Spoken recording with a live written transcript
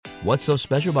What's so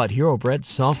special about Hero Bread's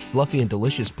soft, fluffy, and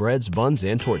delicious breads, buns,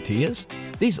 and tortillas?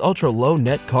 These ultra-low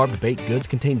net-carb baked goods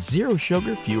contain zero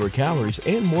sugar, fewer calories,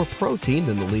 and more protein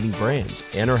than the leading brands,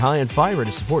 and are high in fiber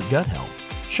to support gut health.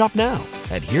 Shop now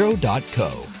at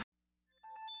Hero.co.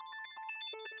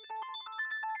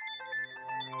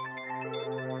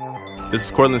 This is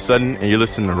Cortland Sutton, and you're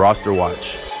listening to Roster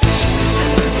Watch.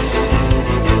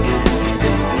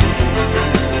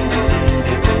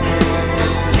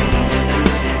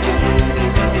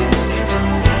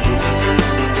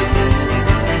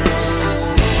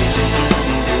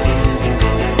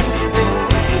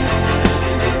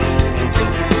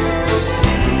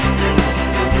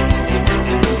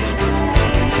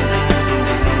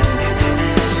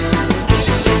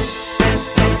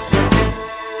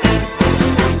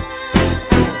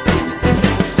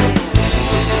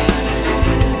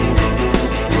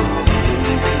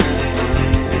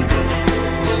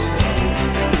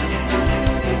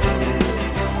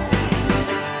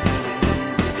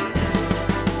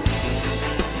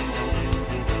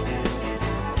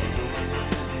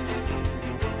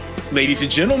 Ladies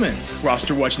and gentlemen,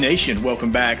 Roster Watch Nation,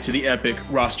 welcome back to the epic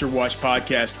Roster Watch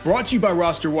podcast, brought to you by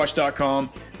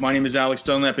RosterWatch.com. My name is Alex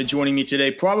Dunlap, and joining me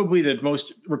today, probably the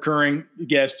most recurring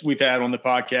guest we've had on the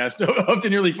podcast, up to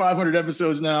nearly 500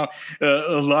 episodes now,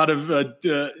 a lot of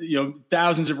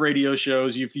thousands of radio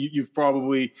shows. You've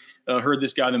probably heard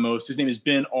this guy the most. His name is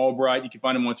Ben Albright. You can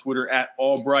find him on Twitter at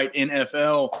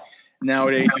AlbrightNFL.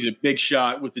 Nowadays, he's a big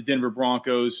shot with the Denver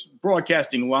Broncos,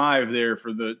 broadcasting live there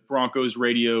for the Broncos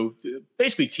radio,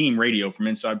 basically team radio from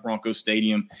inside Broncos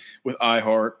Stadium with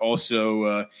iHeart.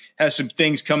 Also has some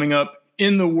things coming up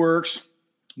in the works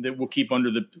that we'll keep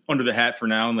under the hat for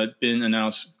now and let Ben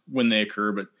announce when they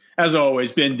occur. But as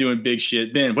always, Ben doing big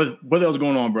shit. Ben, what the hell's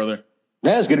going on, brother?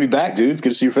 Yeah, it's good to be back, dude. It's good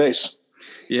to see your face.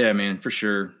 Yeah, man, for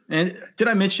sure. And did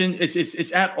I mention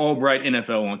it's at Albright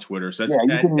NFL on Twitter? So that's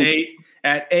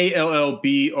at ALLBRIGHT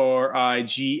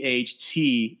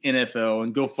NFL,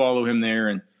 and go follow him there,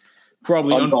 and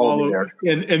probably unfollow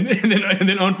and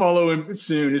then unfollow him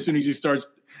soon as he starts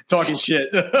talking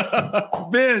shit.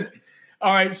 Ben,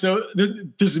 all right. So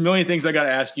there's a million things I got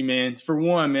to ask you, man. For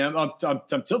one, man, I'm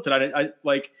tilted. It's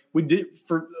like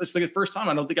the first time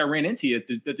I don't think I ran into you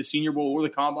at the Senior Bowl or the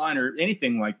Combine or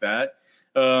anything like that.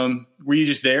 Were you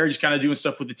just there, just kind of doing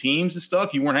stuff with the teams and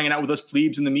stuff? You weren't hanging out with us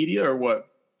plebes in the media, or what?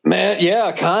 Man,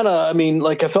 yeah, kind of. I mean,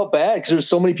 I felt bad because there's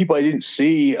so many people I didn't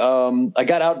see. I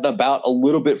got out and about a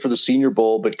little bit for the Senior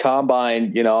Bowl, but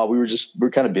Combine, we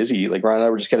were kind of busy. Like Ryan and I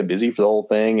were just kind of busy for the whole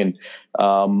thing. And,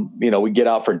 we get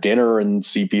out for dinner and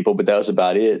see people, but that was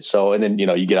about it. So, and then,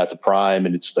 you get out to Prime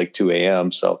and it's like 2 a.m.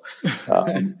 So,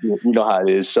 you know how it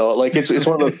is. So it's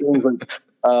one of those things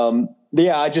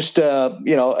yeah, I just,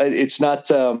 it's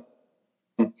not, it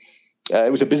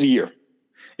was a busy year.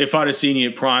 If I'd have seen you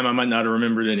at Prime, I might not have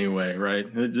remembered anyway, right? I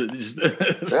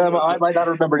might not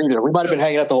have remembered either. We might have been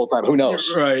hanging out the whole time. Who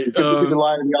knows? Right. We could be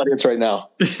lying in the audience right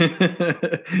now.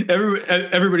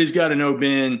 Everybody's got to know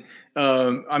Ben.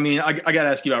 I got to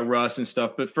ask you about Russ and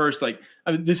stuff. But first,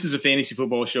 this is a fantasy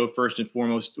football show first and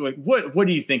foremost. What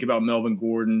do you think about Melvin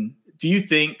Gordon? Do you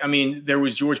think, there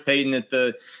was George Payton at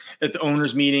the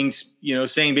owners' meetings,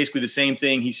 saying basically the same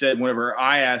thing he said whenever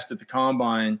I asked at the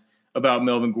Combine about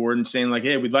Melvin Gordon, saying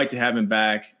hey, we'd like to have him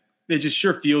back. It just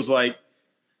sure feels like,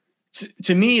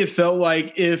 to me, it felt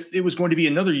like if it was going to be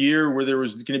another year where there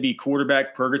was going to be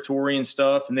quarterback purgatory and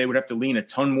stuff, and they would have to lean a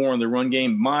ton more on the run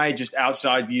game, my just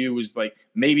outside view was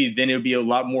maybe then it would be a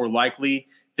lot more likely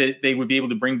that they would be able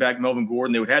to bring back Melvin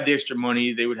Gordon. They would have the extra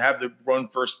money. They would have the run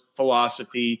first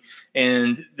philosophy,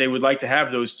 and they would like to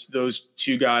have those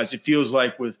two guys. It feels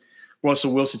like with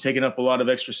Russell Wilson taking up a lot of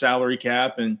extra salary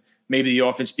cap and maybe the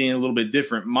offense being a little bit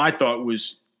different, my thought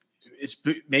was it's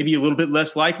maybe a little bit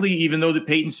less likely, even though that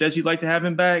Peyton says he'd like to have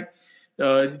him back.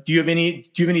 Do you have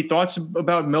any thoughts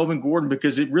about Melvin Gordon?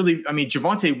 Because it really,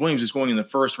 Javonte Williams is going in the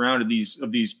first round of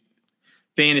these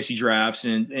fantasy drafts,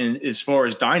 and as far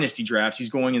as dynasty drafts, he's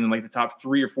going in the top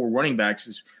 3 or 4 running backs,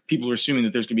 as people are assuming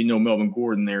that there's going to be no Melvin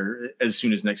Gordon there as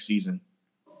soon as next season.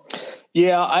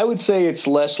 Yeah, I would say it's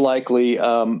less likely.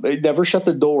 It never shut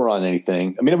the door on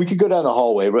anything. We could go down the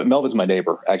hallway, but Melvin's my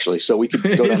neighbor, actually. So we could go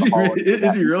down the hallway.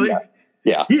 Is he really?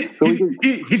 Yeah.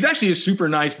 He's actually a super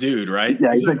nice dude, right?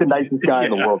 Yeah, he's the nicest guy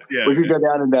in the world. Yeah, we could go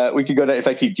down and in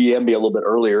fact, he DM'd me a little bit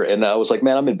earlier, and I was like,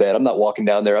 man, I'm in bed. I'm not walking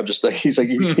down there. I'm just he's like,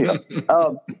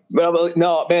 but I'm like,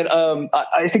 no, man,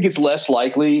 I think it's less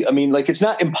likely. It's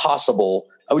not impossible.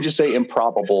 I would just say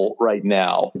improbable right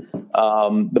now.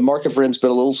 The market for him's been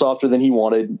a little softer than he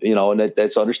wanted, and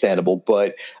that's understandable.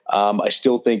 But I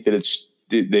still think that it's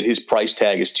that his price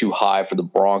tag is too high for the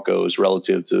Broncos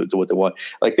relative to what they want.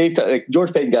 Like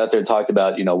George Payton got out there and talked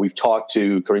about, we've talked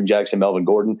to Kareem Jackson, Melvin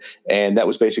Gordon, and that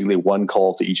was basically one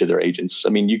call to each of their agents. I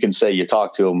mean, you can say you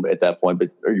talked to them at that point, but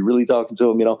are you really talking to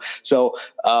them? So,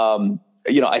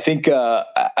 I think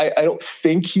I don't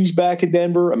think he's back in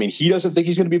Denver. I mean, he doesn't think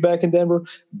he's going to be back in Denver,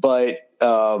 but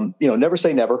never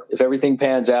say never. If everything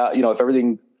pans out, if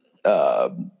everything,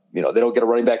 they don't get a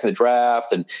running back in the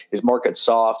draft and his market's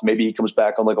soft, maybe he comes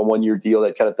back on like a 1-year deal,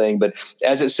 that kind of thing. But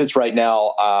as it sits right now,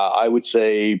 I would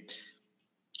say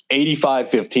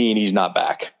 85-15, he's not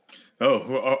back.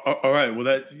 Oh, all right.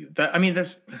 Well,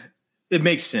 it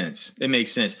makes sense. It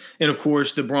makes sense. And of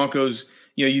course the Broncos,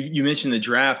 you mentioned the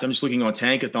draft. I'm just looking on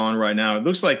Tankathon right now. It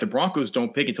looks like the Broncos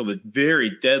don't pick until the very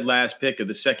dead last pick of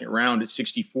the second round at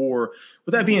 64.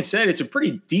 With that being said, it's a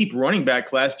pretty deep running back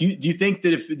class. Do you think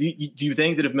that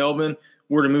if Melvin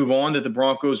were to move on, that the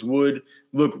Broncos would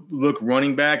look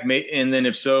running back? And then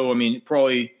if so, I mean,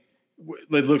 probably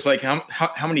it looks like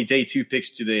how many day 2 picks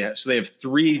do they have? So they have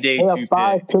 3 day 2 picks.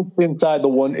 5 picks inside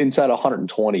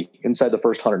 120. Inside the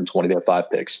first 120, they have 5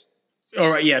 picks. All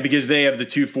right, yeah, because they have the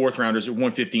 2 fourth rounders at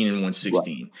 115 and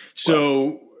 116. Right.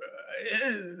 So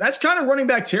that's kind of running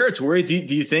back territory. Do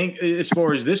you think, as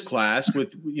far as this class,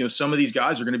 with some of these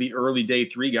guys are going to be early day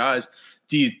 3 guys,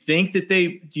 do you think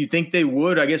they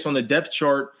would? I guess on the depth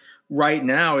chart right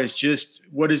now, it's just,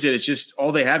 what is it? It's just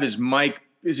all they have is Mike.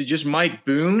 Is it just Mike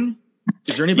Boone?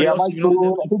 Is there anybody else? Mike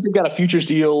Boone, I think they've got a futures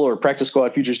deal or practice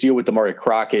squad futures deal with Damari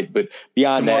Crockett, but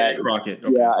beyond that, Crockett.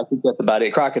 Okay. Yeah, I think that's about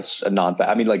it. Crockett's a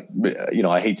non-factor. I mean,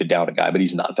 I hate to down a guy, but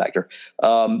he's a non-factor.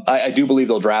 I do believe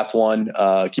they'll draft one.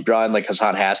 Keep your eye on like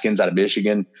Hassan Haskins out of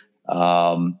Michigan.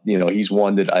 He's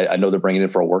one that I know they're bringing in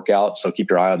for a workout, so keep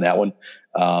your eye on that one.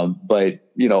 But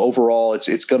overall,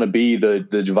 it's going to be the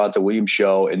Javonte Williams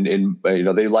show, and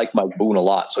they like Mike Boone a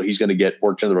lot, so he's going to get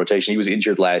worked into the rotation. He was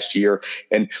injured last year,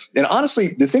 and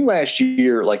honestly, the thing last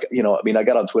year, I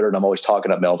got on Twitter and I'm always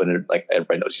talking about Melvin, and like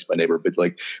everybody knows he's my neighbor, but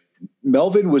like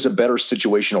Melvin was a better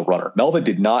situational runner. Melvin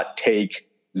did not take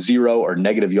 0 or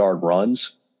negative yard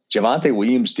runs. Javonte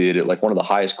Williams did at like one of the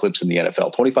highest clips in the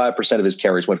NFL. 25% of his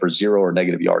carries went for 0 or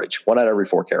negative yardage, 1 out of every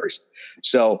 4 carries.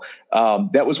 So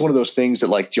that was one of those things that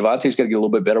like Javonte's got to get a little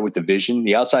bit better with the vision.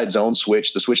 The outside zone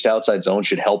switch, the switch to outside zone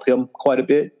should help him quite a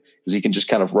bit, because he can just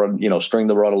kind of run, string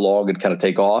the run along and kind of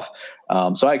take off.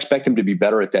 So I expect him to be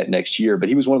better at that next year, but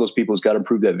he was one of those people who's got to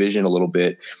improve that vision a little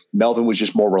bit. Melvin was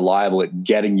just more reliable at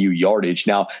getting you yardage.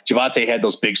 Now, Javonte had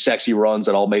those big sexy runs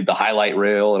that all made the highlight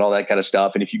reel and all that kind of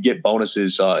stuff. And if you get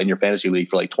bonuses in your fantasy league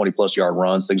for like 20+ yard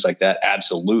runs, things like that,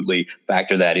 absolutely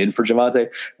factor that in for Javonte.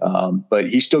 But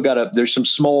he's still got there's some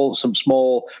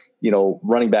small,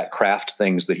 running back craft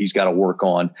things that he's got to work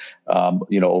on.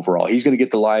 Overall, he's going to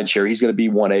get the lion's share. He's going to be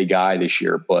 1A guy this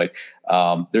year, but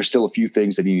there's still a few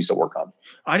things that he needs to work on.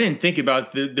 I didn't think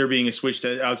about there being a switch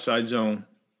to outside zone.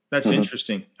 That's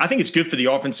interesting. I think it's good for the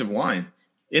offensive line.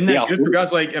 Isn't that good for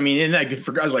guys like, isn't that good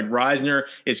for guys like Reisner?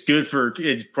 It's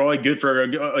probably good for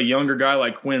a younger guy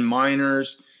like Quinn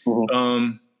Miners.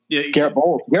 Garrett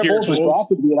Bowles. Garrett Bowles was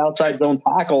drafted to be an outside zone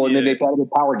tackle, and then they tried to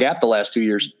power gap the last 2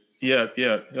 years. Yeah.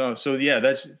 That's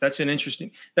an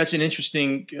interesting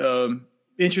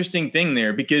thing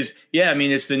there, because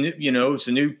it's the new, it's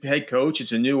a new head coach,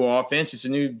 it's a new offense, it's a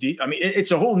new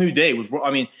it's a whole new day we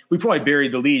probably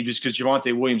buried the lead just because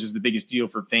Javonte Williams is the biggest deal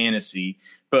for fantasy,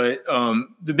 but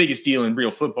the biggest deal in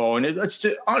real football, and it's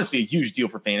honestly a huge deal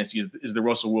for fantasy, is the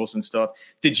Russell Wilson stuff.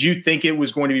 Did you think it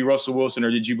was going to be Russell Wilson,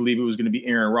 or did you believe it was going to be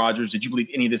Aaron Rodgers? Did you believe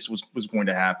any of this was going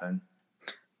to happen?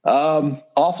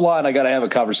 Offline, I got to have a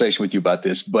conversation with you about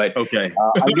this, but okay.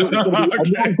 I knew it was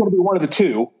going to be one of the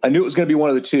two. I knew it was going to be one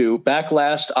of the two. Back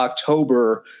last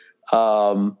October,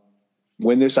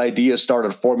 when this idea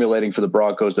started formulating for the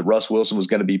Broncos that Russ Wilson was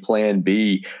going to be plan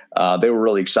B, they were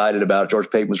really excited about it.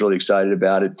 George Payton was really excited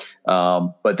about it,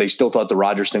 but they still thought the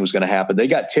Rodgers thing was going to happen. They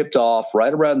got tipped off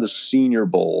right around the Senior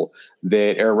Bowl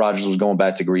that Aaron Rodgers was going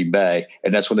back to Green Bay,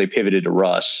 and that's when they pivoted to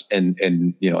Russ and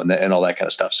all that kind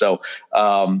of stuff. So,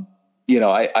 I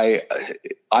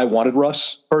wanted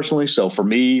Russ personally. So for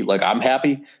me, like, I'm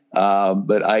happy.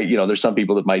 But there's some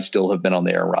people that might still have been on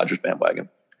the Aaron Rodgers bandwagon.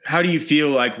 How do you feel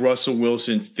like Russell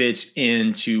Wilson fits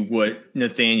into what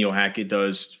Nathaniel Hackett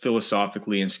does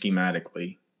philosophically and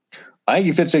schematically? I think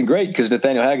he fits in great, because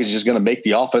Nathaniel Hackett is just going to make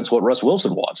the offense what Russ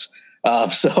Wilson wants.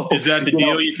 So is that the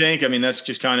deal, you think? That's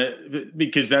just kind of,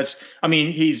 because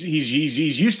he's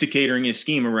used to catering his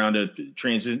scheme around a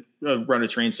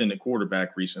transcendent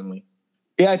quarterback recently.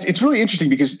 Yeah, it's really interesting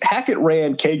because Hackett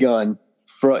ran K-Gun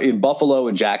in Buffalo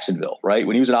and Jacksonville, right?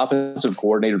 When he was an offensive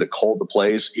coordinator that called the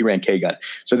plays, he ran K-gun.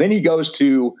 So then he goes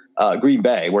to Green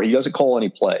Bay, where he doesn't call any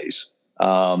plays.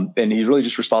 And he's really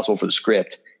just responsible for the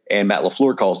script, and Matt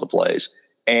LaFleur calls the plays.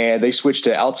 And they switch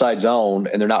to outside zone,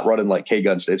 and they're not running like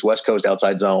K-gun. It's West Coast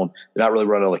outside zone. They're not really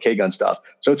running like K-gun stuff.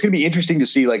 So it's going to be interesting to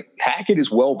see, like, Hackett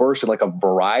is well-versed in like a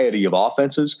variety of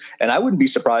offenses. And I wouldn't be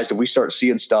surprised if we start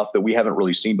seeing stuff that we haven't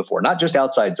really seen before, not just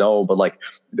outside zone, but like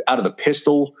out of the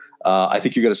pistol. I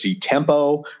think you're going to see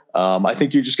tempo. I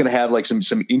think you're just going to have like some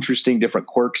interesting different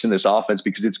quirks in this offense,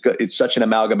 because it's such an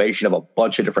amalgamation of a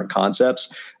bunch of different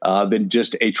concepts than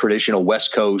just a traditional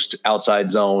West Coast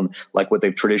outside zone like what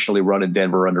they've traditionally run in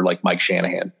Denver under like Mike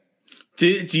Shanahan.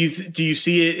 Do you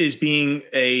see it as being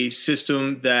a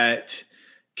system that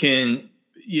can?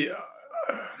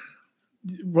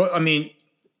 Well, I mean,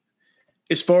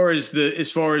 as far as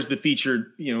the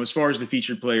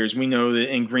featured players, we know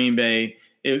that in Green Bay,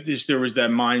 there was that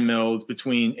mind meld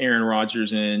between Aaron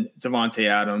Rodgers and Davante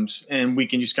Adams, and we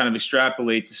can just kind of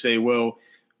extrapolate to say, well,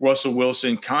 Russell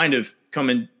Wilson kind of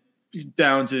coming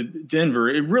down to Denver,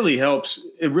 it really helps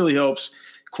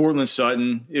Courtland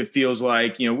Sutton. It feels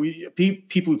like,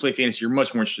 people who play fantasy are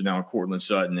much more interested now in Courtland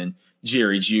Sutton and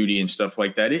Jerry Jeudy and stuff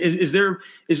like that. Is there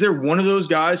one of those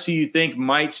guys who you think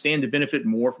might stand to benefit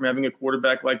more from having a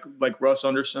quarterback like Russ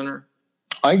under center?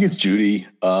 I think it's Jeudy,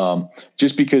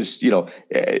 just because,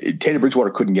 Teddy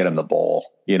Bridgewater couldn't get him the ball,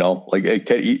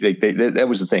 that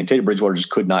was the thing. Teddy Bridgewater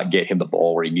just could not get him the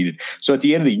ball where he needed. So at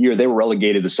the end of the year, they were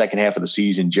relegated the second half of the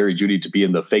season, Jerry Jeudy to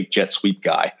being the fake jet sweep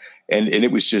guy. And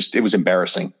it was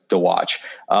embarrassing to watch.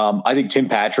 I think Tim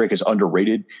Patrick is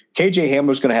underrated. KJ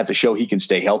Hamler's going to have to show he can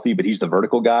stay healthy, but he's the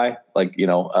vertical guy.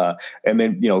 And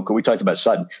then, we talked about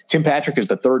Sutton. Tim Patrick is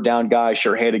the third down guy,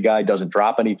 sure-handed guy, doesn't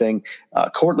drop anything.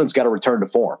 Cortland's got to return to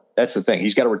form. That's the thing.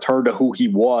 He's got to return to who he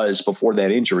was before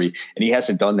that injury, and he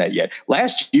hasn't done that yet.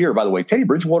 Last year, by the way, Teddy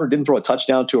Bridgewater didn't throw a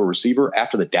touchdown to a receiver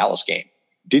after the Dallas game.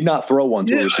 Did not throw one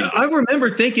to a receiver. I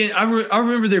remember thinking, I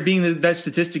remember there being that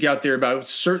statistic out there about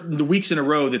certain weeks in a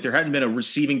row that there hadn't been a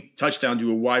receiving touchdown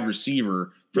to a wide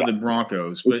receiver for the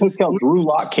Broncos. But Drew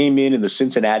Lock came in the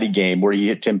Cincinnati game where he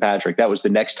hit Tim Patrick. That was the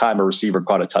next time a receiver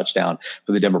caught a touchdown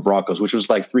for the Denver Broncos, which was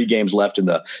like 3 games left in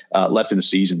the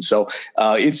season. So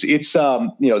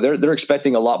they're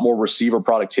expecting a lot more receiver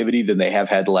productivity than they have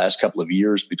had the last couple of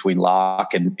years between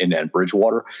Lock and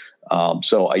Bridgewater.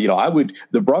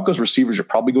 The Broncos receivers are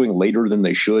probably going later than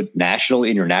they should nationally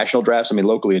in your national drafts. I mean,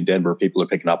 locally in Denver, people are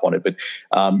picking up on it, but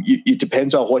it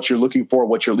depends on what you're looking for,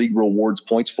 what your league rewards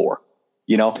points for.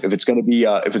 If it's going to be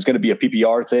a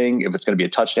PPR thing, if it's going to be a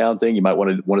touchdown thing, you might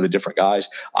want one of the different guys.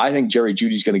 I think Jerry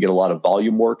Jeudy's going to get a lot of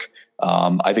volume work.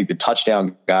 I think the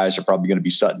touchdown guys are probably going to be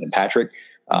Sutton and Patrick.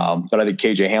 But I think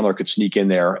KJ Hamler could sneak in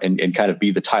there and kind of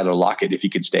be the Tyler Lockett if he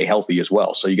can stay healthy as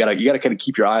well. So you got to kind of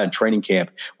keep your eye on training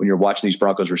camp when you're watching these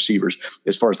Broncos receivers.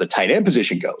 As far as the tight end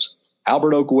position goes,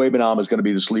 Albert Okwuegbunam is going to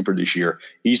be the sleeper this year.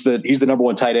 He's the number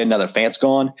one tight end now that Fant's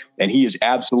gone, and he is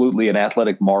absolutely an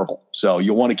athletic marvel. So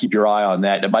you'll want to keep your eye on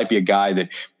that. It might be a guy that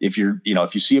if you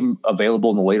see him available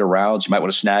in the later rounds, you might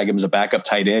want to snag him as a backup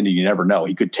tight end, and you never know.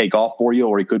 He could take off for you,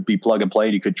 or he could be plug and play,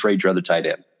 and you could trade your other tight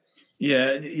end.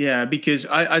 Yeah, because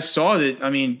I saw that.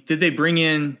 I mean, did they bring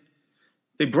in?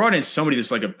 They brought in somebody that's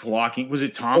like a blocking. Was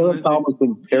it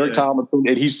Tomlinson? Eric Tomlinson.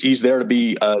 And he's there to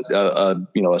be a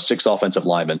sixth offensive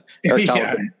lineman. Eric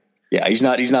Tomlinson. Yeah, he's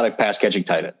not a pass catching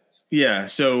tight end. Yeah.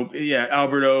 So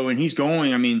Alberto, and he's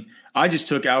going. I mean, I just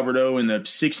took Alberto in the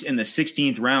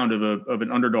 16th round of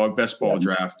an underdog best ball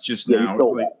draft just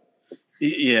now.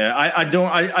 Yeah, I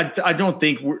don't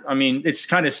think it's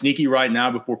kind of sneaky right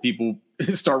now before people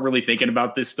start really thinking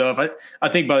about this stuff. I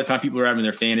think by the time people are having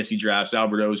their fantasy drafts,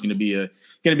 Alberto is going to be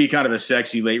kind of a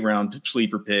sexy late round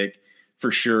sleeper pick for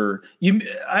sure.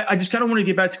 I just kind of want to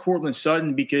get back to Courtland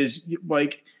Sutton because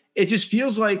it just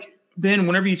feels like, Ben,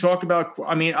 whenever you talk about,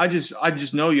 I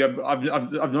just know you. I've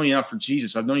known you now for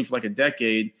Jesus. I've known you for like a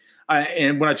decade.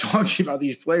 And when I talk to you about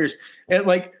these players,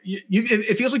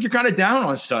 it feels like you're kind of down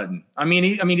on Sutton.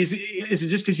 Is it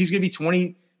just because he's going to be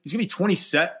 20? He's going to be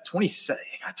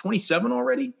 27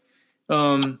 already.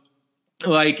 Do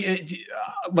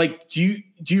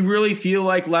you really feel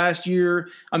like last year?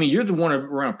 I mean, you're the one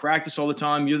around practice all the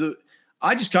time.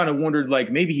 I just kind of wondered,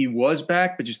 maybe he was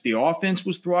back, but just the offense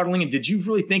was throttling him. Did you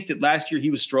really think that last year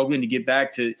he was struggling to get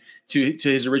back to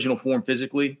his original form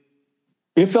physically?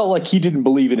 It felt like he didn't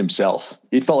believe in himself.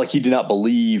 It felt like he did not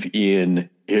believe in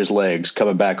his legs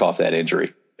coming back off that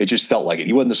injury. It just felt like it.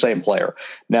 He wasn't the same player.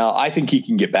 Now, I think he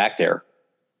can get back there.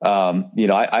 I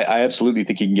absolutely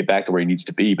think he can get back to where he needs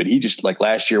to be, but he just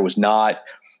last year was not,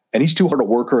 and he's too hard a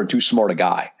worker and too smart a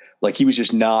guy. Like he was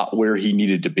just not where he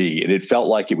needed to be. And it felt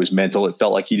like it was mental. It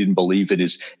felt like he didn't believe in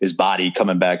his body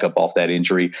coming back up off that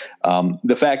injury.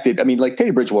 The fact that, I mean, like Teddy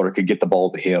Bridgewater could get the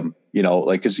ball to him,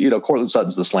 like, cause Cortland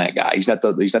Sutton's the slant guy. He's not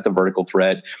the vertical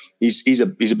threat. He's a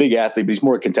big athlete, but he's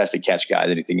more a contested catch guy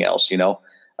than anything else,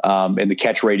 and the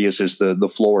catch radius is the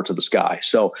floor to the sky.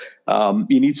 So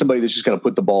you need somebody that's just going to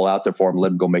put the ball out there for him,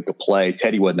 let him go make a play.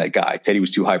 Teddy wasn't that guy. Teddy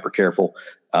was too hyper careful.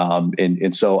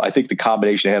 And so I think the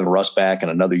combination of having Russ back and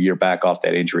another year back off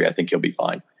that injury, I think he'll be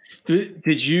fine.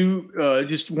 Did you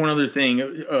just one other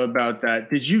thing about that?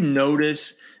 Did you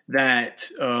notice that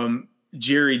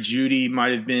Jerry Jeudy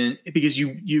might have been, because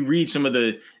you read some of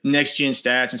the next gen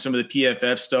stats and some of the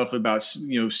PFF stuff about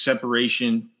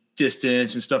separation,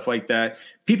 distance and stuff like that.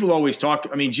 People always talk.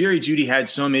 I mean, Jerry Jeudy had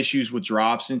some issues with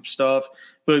drops and stuff,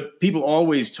 but people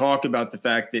always talk about the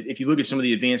fact that if you look at some of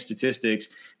the advanced statistics,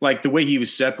 like the way he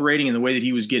was separating and the way that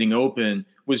he was getting open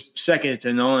was second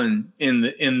to none in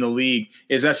the league.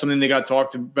 Is that something that got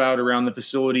talked about around the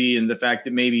facility, and the fact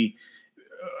that maybe,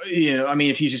 I mean,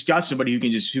 if he's just got somebody who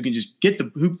can just get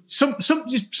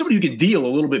somebody who can deal a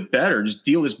little bit better, just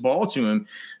deal this ball to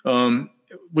him.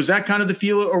 Was that kind of the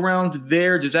feel around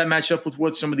there? Does that match up with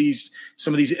what some of these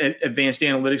advanced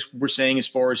analytics were saying as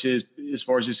far as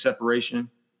his separation?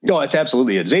 No, it's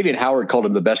absolutely it. Xavier Howard called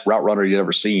him the best route runner he'd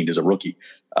ever seen as a rookie.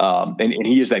 And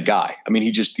he is that guy. I mean,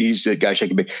 he's that guy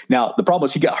shaking big. Now, the problem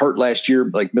is he got hurt last year,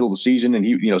 like middle of the season.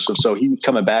 And so he was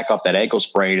coming back off that ankle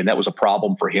sprain, and that was a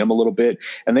problem for him a little bit.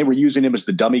 And they were using him as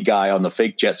the dummy guy on the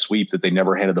fake jet sweep that they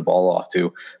never handed the ball off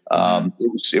to.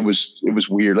 It was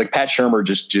weird. Like Pat Shurmur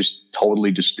just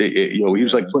totally he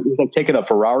was like taking a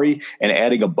Ferrari and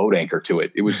adding a boat anchor to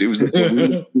it. It was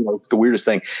the weirdest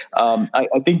thing. I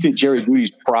think that Jerry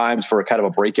Jeudy's primes for a kind of a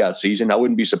breakout season. I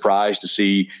wouldn't be surprised to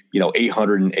see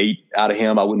 808 out of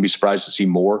him. I wouldn't be surprised to see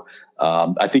more.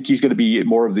 I think he's going to be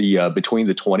more of the between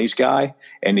the 20s guy,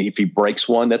 and if he breaks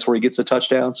one, that's where he gets the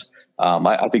touchdowns.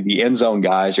 I think the end zone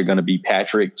guys are going to be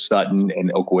Patrick, Sutton,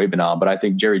 and Okwuegbunam. But I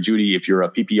think Jerry Jeudy, if you're a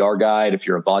PPR guy, and if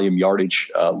you're a volume yardage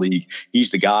league,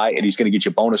 he's the guy, and he's going to get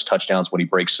you bonus touchdowns when he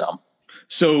breaks some.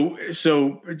 So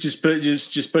just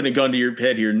putting a gun to your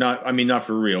head here. Not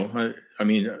for real.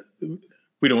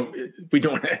 We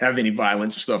don't have any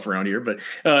violence stuff around here, but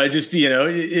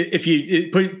if you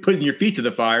putting your feet to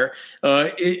the fire,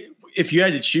 if you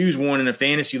had to choose one in a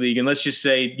fantasy league, and let's just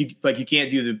say you can't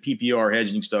do the PPR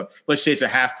hedging stuff. Let's say it's a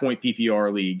 0.5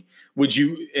 PPR league. Would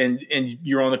you, and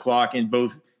you're on the clock, and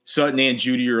both Sutton and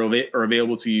Jeudy are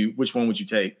available to you, which one would you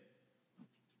take?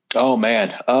 Oh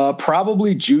man,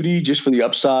 probably Jeudy, just for the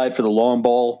upside, for the long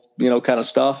ball, kind of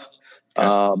stuff.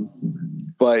 Okay.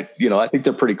 But I think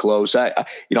they're pretty close.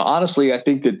 Honestly, I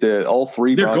think that all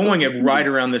three they're going at right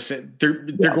around this. They're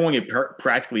going at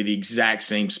practically the exact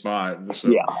same spot. So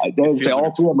yeah, I would say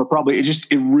all three of them are probably.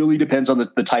 It really depends on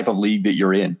the type of league that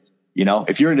you're in.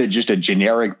 If you're in just a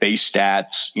generic base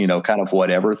stats, kind of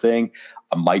whatever thing,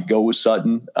 I might go with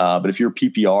Sutton. But if you're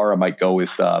PPR, I might go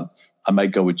with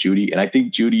Jeudy. And I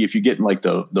think Jeudy, if you're getting like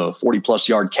the 40+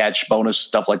 yard catch bonus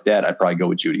stuff like that, I'd probably go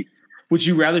with Jeudy. Would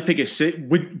you rather pick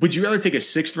would you rather take a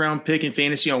 6th round pick in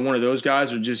fantasy on one of those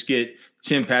guys, or just get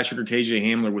Tim Patrick or KJ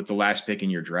Hamler with the last pick in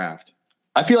your draft?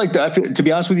 I feel like, to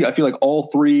be honest with you, I feel like all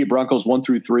three Broncos 1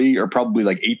 through 3 are probably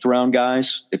like 8th round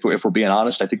guys. If we're being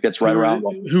honest, I think that's right around.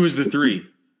 Who is the 3?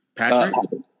 Patrick?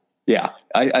 Yeah,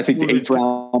 I think the 8th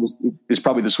round is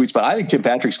probably the sweet spot. I think Tim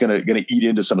Patrick's going to eat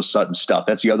into some of Sutton's stuff.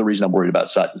 That's the other reason I'm worried about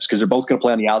Sutton's, because they're both going to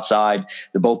play on the outside.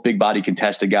 They're both big body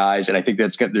contested guys, and I think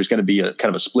there's going to be a kind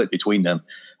of a split between them.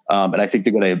 And I think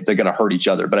they're going to hurt each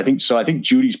other. But I think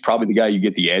Judy's probably the guy you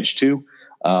get the edge to,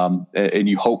 and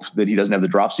you hope that he doesn't have the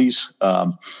dropsies.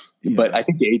 But I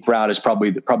think the 8th round is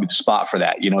probably the spot for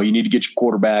that. You need to get your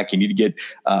quarterback. You need to get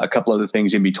a couple other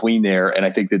things in between there. And I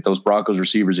think that those Broncos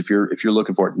receivers, if you're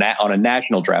looking for it on a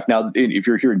national draft, now if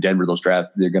you're here in Denver, those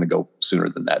drafts they're going to go sooner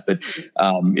than that. But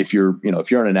if you're in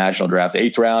a national draft,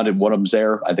 8th round and one of them's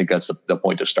there, I think that's the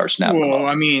point to start snapping. Well,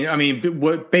 I mean,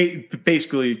 what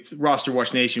basically Roster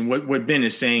Watch Nation, what Ben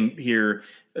is saying here,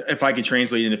 if I could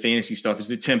translate into fantasy stuff, is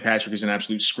that Tim Patrick is an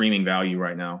absolute screaming value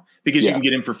right now, because you can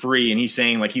get him for free. And he's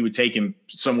saying like he would take him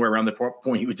somewhere around the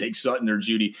point he would take Sutton or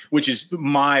Jeudy, which is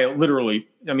literally,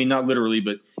 not literally,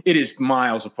 but it is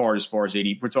miles apart as far as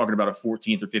ADP. We're talking about a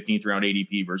 14th or 15th round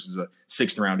ADP versus a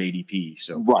 6th round ADP.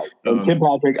 So right. Tim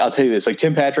Patrick, I'll tell you this, like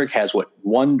Tim Patrick has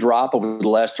one drop over the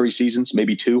last 3 seasons,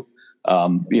 maybe 2.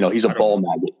 He's a ball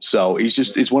magnet. So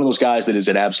he's one of those guys that is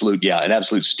an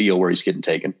absolute steal where he's getting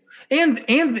taken. And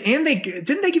they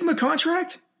didn't they give him a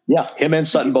contract? Yeah, him and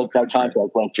Sutton both got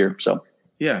contracts last year. So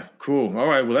Yeah, cool. All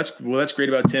right. Well, that's great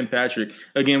about Tim Patrick.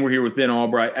 Again, we're here with Ben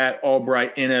Albright at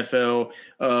Albright NFL.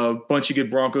 Bunch of good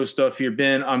Broncos stuff here.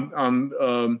 Ben,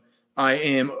 I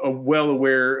am well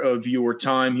aware of your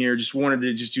time here. Just wanted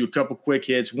to do a couple quick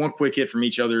hits, one quick hit from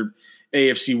each other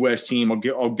AFC West team. I'll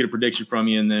get a prediction from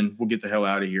you, and then we'll get the hell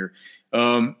out of here.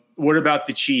 What about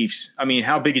the Chiefs? I mean,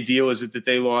 how big a deal is it that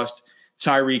they lost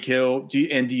Tyreek Hill? Do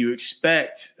you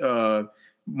expect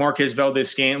Marquez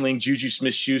Valdes-Scantling, Juju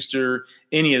Smith-Schuster,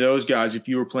 any of those guys, if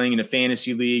you were playing in a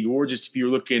fantasy league, or just if you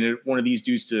were looking at one of these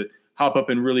dudes to hop up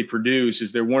and really produce,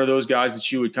 is there one of those guys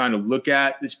that you would kind of look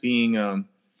at that's being I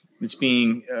guess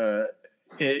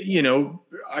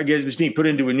it's being put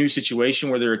into a new situation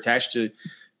where they're attached to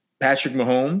Patrick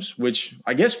Mahomes, which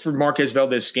I guess for Marquez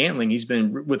Valdes-Scantling, he's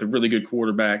been with a really good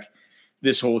quarterback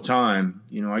this whole time.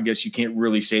 I guess you can't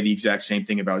really say the exact same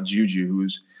thing about Juju,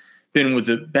 who's been with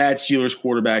the bad Steelers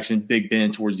quarterbacks and Big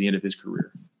Ben towards the end of his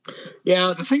career.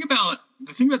 Yeah, the thing about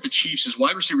the Chiefs is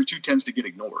wide receiver 2 tends to get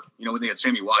ignored. When they had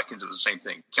Sammy Watkins, it was the same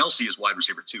thing. Kelsey is wide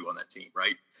receiver 2 on that team,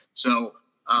 right? So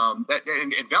and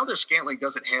Valdes-Scantling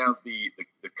doesn't have the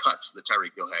cuts that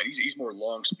Tyreek Hill had. He's more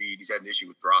long speed. He's had an issue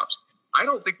with drops. I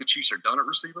don't think the Chiefs are done at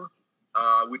receiver.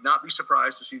 Would not be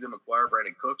surprised to see them acquire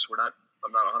Brandon Cooks.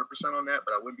 I'm not 100% on that,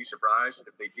 but I wouldn't be surprised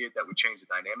if they did. That would change the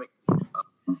dynamic.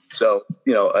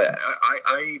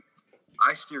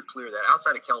 I steer clear of that.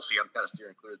 Outside of Kelsey, I'm kind of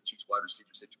steering clear of the Chiefs wide receiver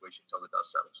situation until the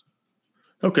dust settles.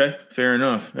 Okay, fair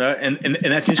enough. And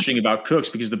that's interesting about Cooks,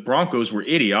 because the Broncos were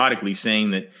idiotically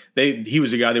saying that he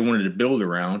was a guy they wanted to build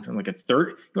around, and like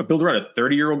build around a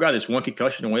 30-year-old guy that's one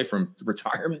concussion away from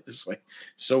retirement. It's like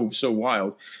so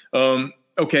wild.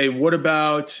 Okay, what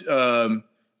about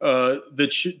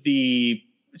the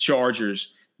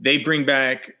Chargers? They bring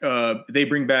back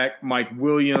Mike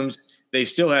Williams. They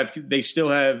still have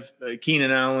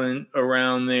Keenan Allen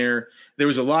around there. There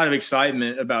was a lot of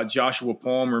excitement about Joshua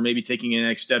Palmer maybe taking a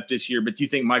next step this year, but do you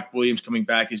think Mike Williams coming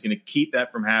back is going to keep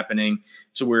that from happening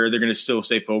to where they're going to still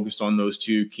stay focused on those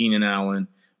two, Keenan Allen,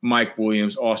 Mike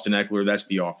Williams, Austin Eckler? That's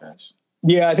the offense.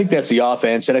 Yeah, I think that's the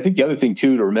offense. And I think the other thing,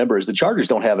 too, to remember is the Chargers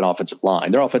don't have an offensive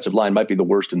line. Their offensive line might be the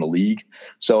worst in the league.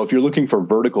 So if you're looking for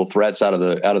vertical threats out of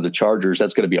the Chargers,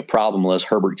 that's going to be a problem unless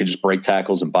Herbert can just break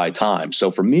tackles and buy time. So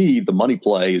for me, the money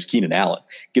play is Keenan Allen.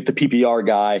 Get the PPR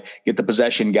guy, get the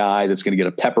possession guy that's going to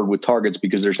get peppered with targets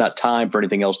because there's not time for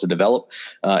anything else to develop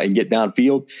and get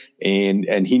downfield.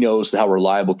 And he knows how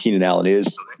reliable Keenan Allen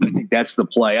is. So I think that's the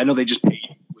play. I know they just paid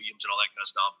Williams and all that kind of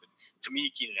stuff, but to me,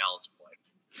 Keenan Allen's the play.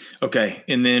 Okay,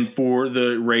 and then for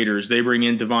the Raiders, they bring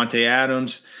in Davante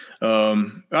Adams.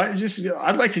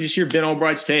 I'd like to just hear Ben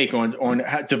Albright's take on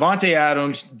Davante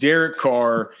Adams, Derek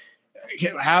Carr.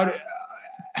 How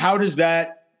does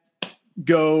that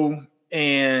go,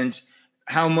 and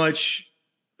how much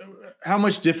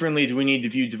differently do we need to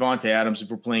view Davante Adams if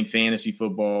we're playing fantasy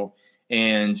football?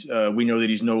 And we know that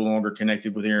he's no longer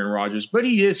connected with Aaron Rodgers, but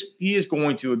he is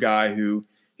going to a guy who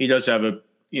he does have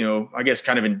I guess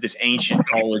kind of in this ancient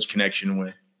college connection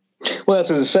with. Well, that's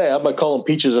what I say. I'm going to call him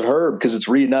Peaches and Herb because it's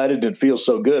reunited and it feels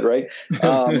so good, right?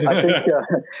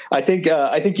 I think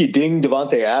you ding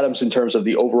Davante Adams in terms of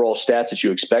the overall stats that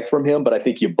you expect from him, but I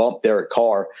think you bump Derek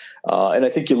Carr, and I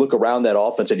think you look around that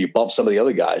offense and you bump some of the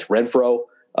other guys, Renfro,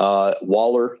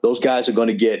 Waller. Those guys are going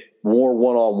to get more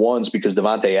one-on-ones because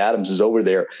Davante Adams is over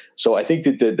there. So I think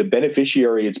that the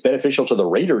beneficiary, it's beneficial to the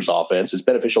Raiders offense. It's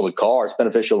beneficial to Carr. It's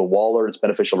beneficial to Waller. It's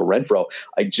beneficial to Renfro.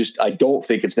 I don't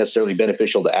think it's necessarily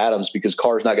beneficial to Adams because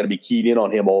Carr's not going to be keyed in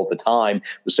on him all the time,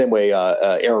 the same way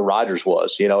Aaron Rodgers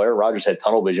was. Aaron Rodgers had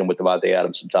tunnel vision with Davante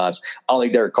Adams sometimes. I don't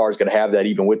think Derek Carr is going to have that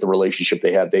even with the relationship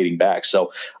they have dating back.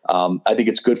 So I think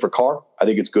it's good for Carr. I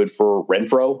think it's good for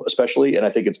Renfro especially, and I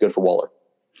think it's good for Waller.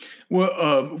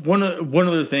 Well, one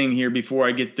other thing here before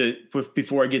I get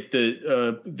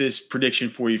this prediction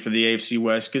for you for the AFC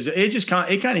West, because it kind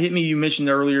of hit me. You mentioned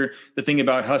earlier the thing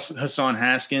about Hassan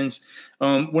Haskins.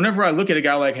 Whenever I look at a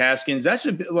guy like Haskins, I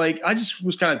just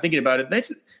was kind of thinking about it.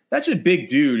 That's a big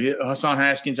dude, Hassan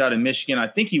Haskins out of Michigan. I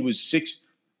think he was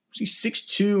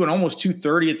 6'2" and almost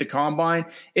 230 at the combine.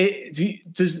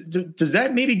 Does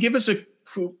that maybe give us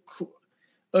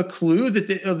a clue of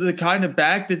the kind of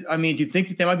back that, do you think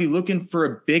that they might be looking for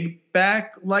a big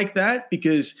back like that?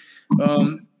 Because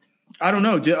I don't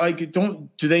know.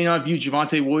 Do they not view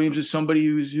Javonte Williams as somebody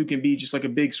who can be just like a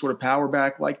big sort of power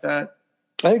back like that?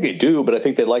 I think they do, but I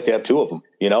think they'd like to have two of them.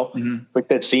 Like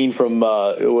that scene from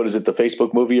what is it, the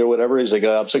Facebook movie or whatever? He's like,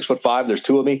 I'm 6'5", there's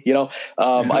two of me.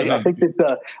 I think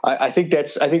that I think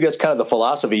that's kind of the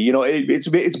philosophy.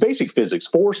 It's basic physics.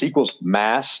 Force equals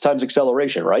mass times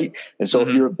acceleration, right? And so if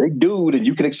you're a big dude and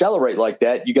you can accelerate like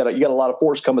that, you got a lot of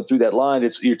force coming through that line.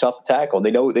 You're tough to tackle.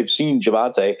 And they've seen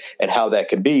Javonte and how that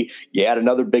can be. You add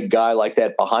another big guy like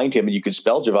that behind him, and you can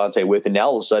spell Javonte with, and now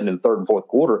all of a sudden in the third and fourth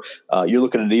quarter, you're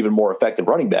looking at an even more effective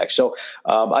running back. So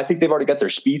I think they've already got their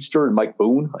speedster and Mike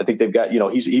Boone. I think they've got,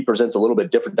 he presents a little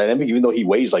bit different dynamic, even though he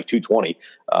weighs like 220,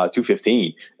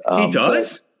 215. He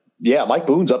does? Yeah, Mike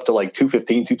Boone's up to like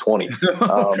 215, 220.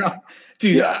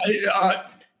 Dude, yeah.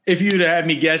 If you'd had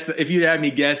me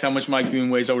guess how much Mike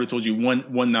Boone weighs, I would have told you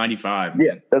 195.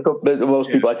 Yeah, that's what most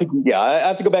people. I think. Yeah, I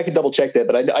have to go back and double check that,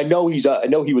 but I know he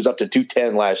was up to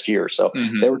 210 last year, so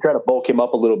they were trying to bulk him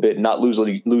up a little bit and not lose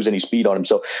any speed on him.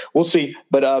 So we'll see.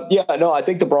 But I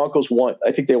think the Broncos want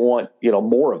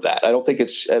more of that. I don't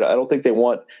think they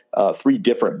want three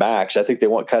different backs. I think they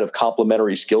want kind of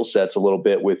complementary skill sets a little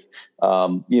bit with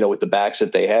with the backs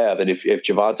that they have. And if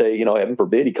Javonte, heaven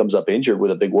forbid, he comes up injured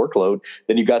with a big workload,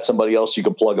 then you got somebody else you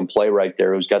can plug and play right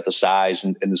there who's got the size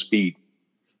and the speed.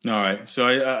 All right. So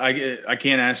I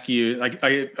can't ask you,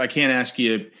 I can't ask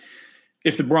you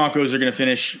if the Broncos are going to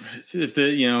finish, if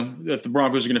the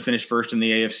Broncos are going to finish first in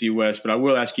the AFC West, but I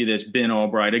will ask you this, Ben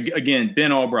Albright. Again,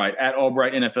 Ben Albright at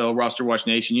Albright NFL, Roster Watch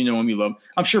Nation. You know him, you love him.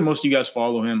 I'm sure most of you guys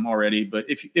follow him already, but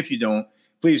if you don't,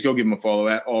 please go give him a follow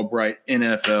at Albright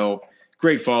NFL.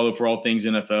 Great follow for all things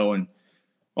NFL, and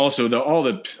also you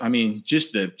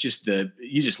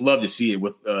just love to see it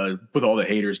with all the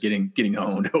haters getting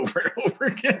owned over and over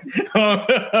again.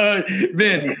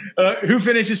 Ben, who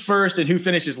finishes first and who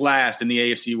finishes last in the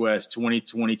AFC West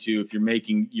 2022? If you're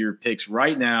making your picks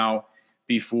right now,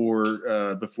 before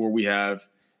we have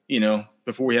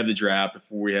the draft,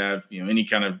 before we have any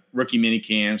kind of rookie mini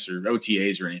camps or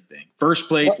OTAs or anything, first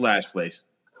place, last place.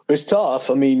 It's tough.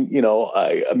 I mean,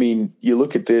 you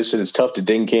look at this and it's tough to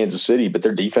ding Kansas City, but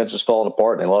their defense is falling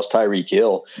apart and they lost Tyreek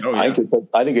Hill. Oh, yeah.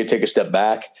 I think they take a step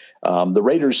back. The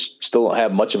Raiders still don't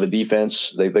have much of a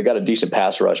defense. They got a decent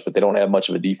pass rush, but they don't have much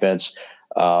of a defense.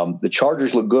 The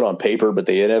Chargers look good on paper, but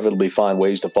they inevitably find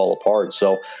ways to fall apart.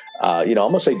 So, I'm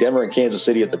going to say Denver and Kansas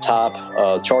City at the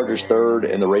top, Chargers third,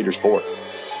 and the Raiders fourth.